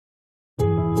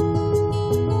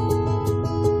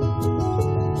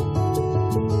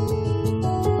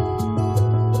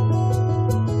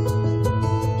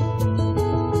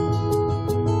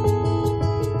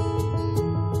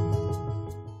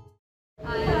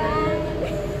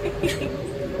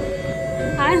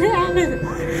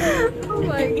Oh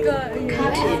my god. Where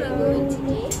are we going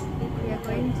today? We are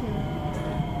going to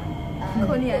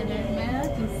Coney Island.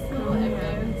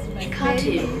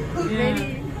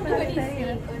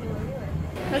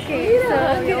 Okay, so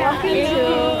we're walking to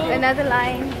another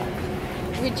line,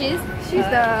 which is she's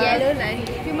the yellow line.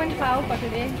 Human file for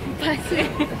today. Yes.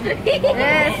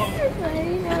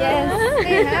 Yes.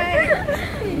 Say hi.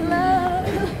 Hello.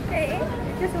 Hey.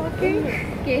 Just walking.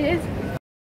 Okay, let's.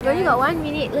 We only got 1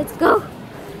 minute. Let's go. Can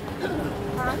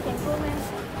go, man.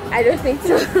 I don't think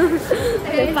so.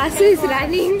 The Pasu is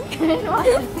running.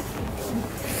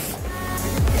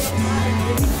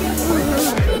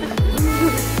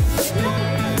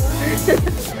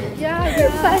 Yeah.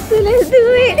 Pasu, let's do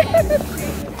it.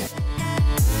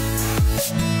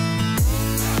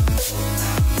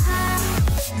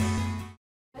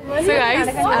 So guys,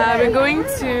 we're going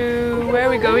to... Where are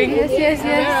we going? Yes.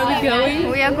 Where are we going?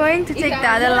 We are going to take the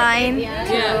other line. Yeah,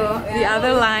 the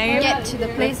other line. Get to the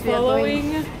place we are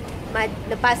going. Following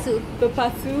The Pasu. the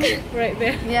Pasu right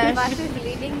there. Yeah, Pasu is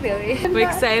leading the way. We're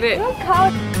excited.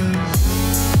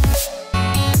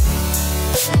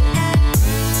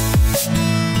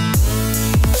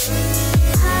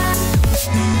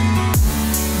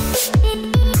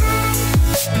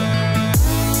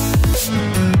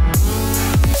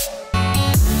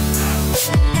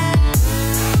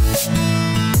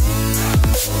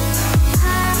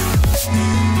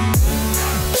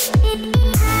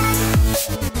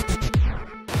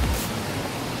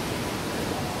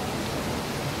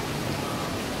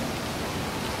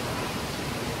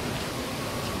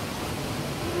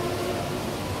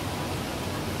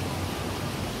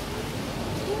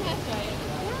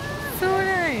 So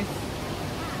nice.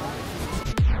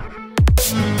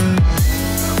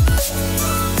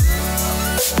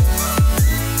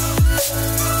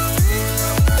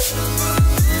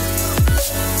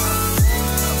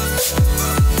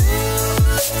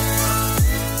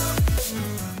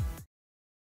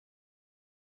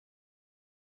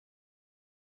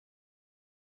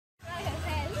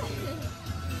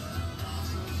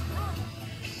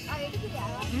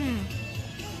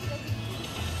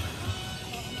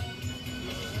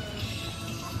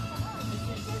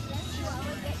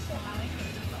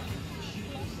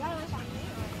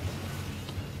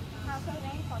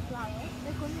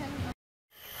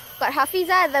 Got Hafiza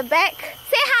at the back.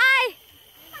 Say hi!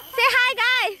 Say hi,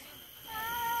 guys!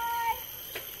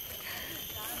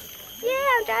 Yeah,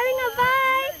 I'm driving a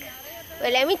bike.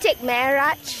 Wait, let me take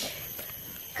Mehraj.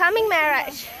 Coming,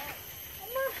 Mehraj.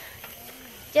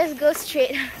 Just go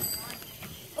straight.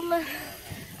 Coming.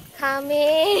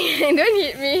 Don't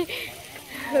hit me.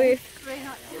 Wait,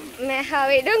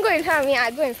 don't go in front of me.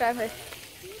 I'll go in front first.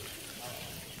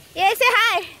 Yeah, say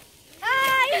hi!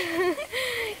 Hi!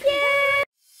 Yeah!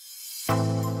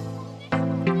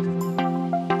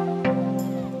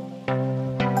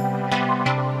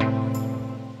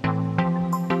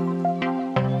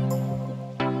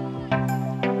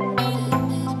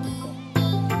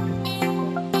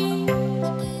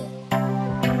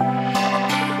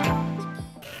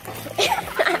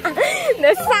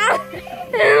 The sound!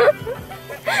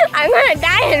 I'm gonna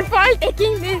die and fall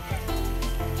taking this.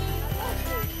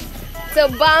 So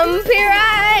bumpy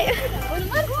ride.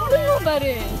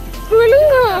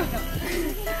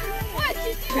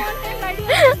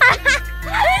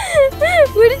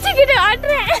 Pudichikittu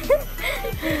ottren.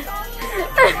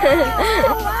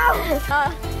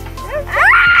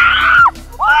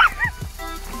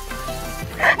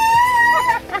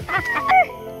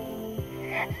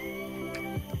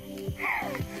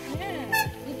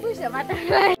 You push the button.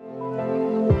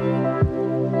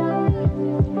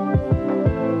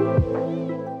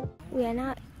 We are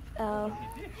now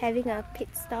having a pit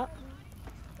stop.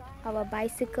 Our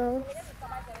bicycles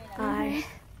are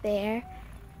there.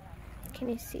 Can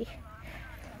you see?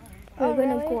 We're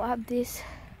gonna go up this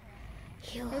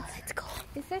hill. Let's go.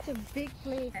 It's such a big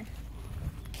place.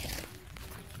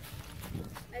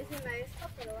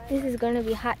 This is gonna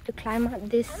be hard to climb up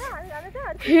this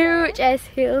huge ass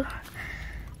hill.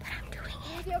 But I'm doing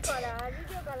it.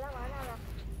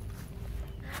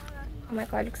 Oh my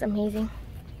god, it looks amazing.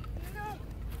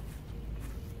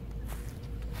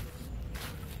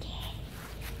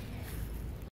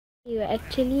 You're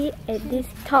actually at this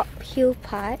top hill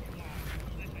part.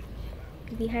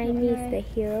 Behind me is the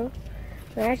hill.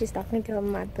 Mirage is talking to her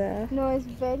mother. No, it's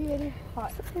very, very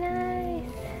hot. So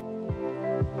nice.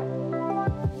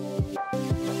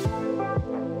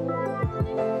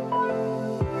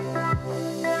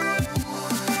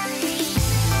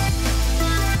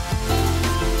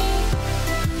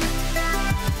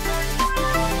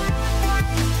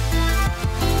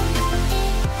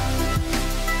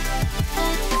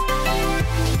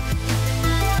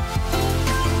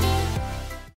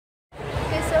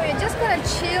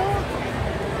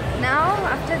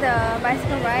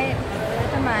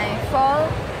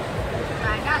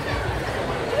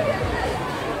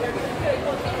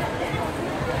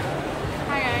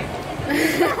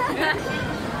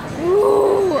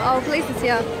 Ooh, our place is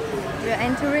here. We are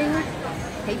entering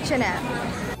H&M.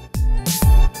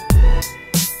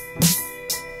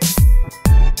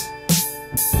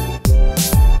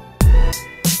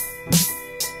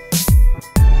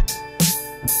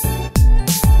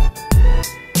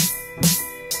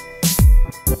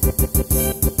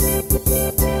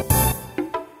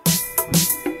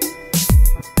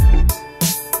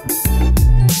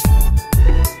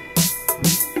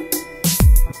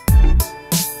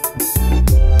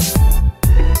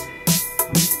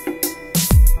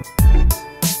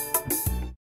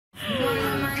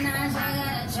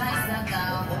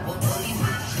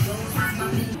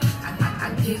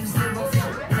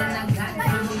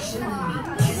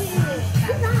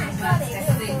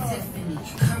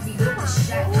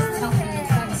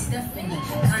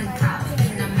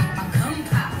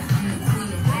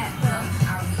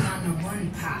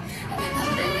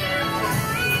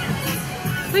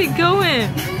 Where you going?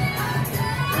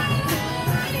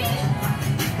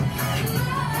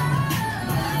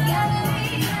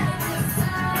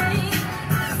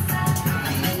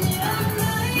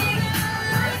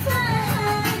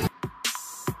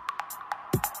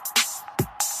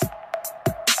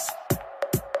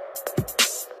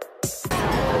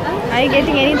 Are you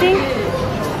getting anything?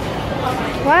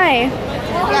 Why?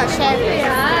 Yeah, chef.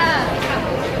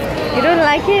 You don't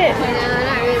like it? No,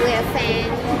 not really a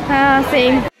fan. Ah,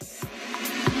 same.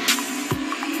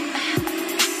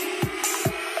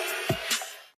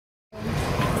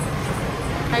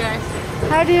 Hi guys.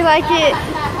 How do you like it?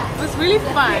 It was really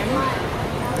fun.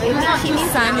 It's not too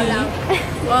sunny.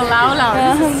 Well, lao.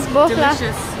 This is both lah.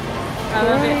 delicious. I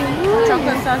love it.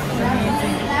 Chocolate sauce is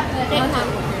amazing.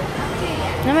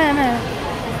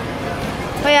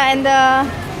 Oh yeah, and the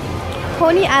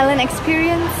Coney Island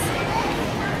experience.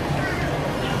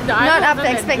 The Not island up to wasn't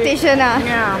that expectation. big.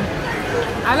 Yeah.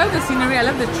 I love the scenery, I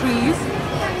love the trees,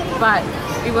 but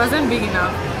it wasn't big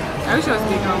enough. I wish it was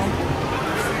bigger.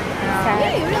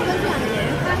 Yeah.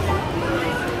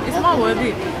 It's more worth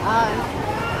it.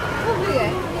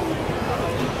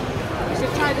 You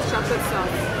should try this chocolate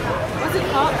sauce. What's it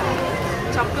called?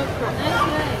 Chocolate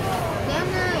croissant.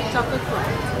 Chocolate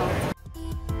croissant.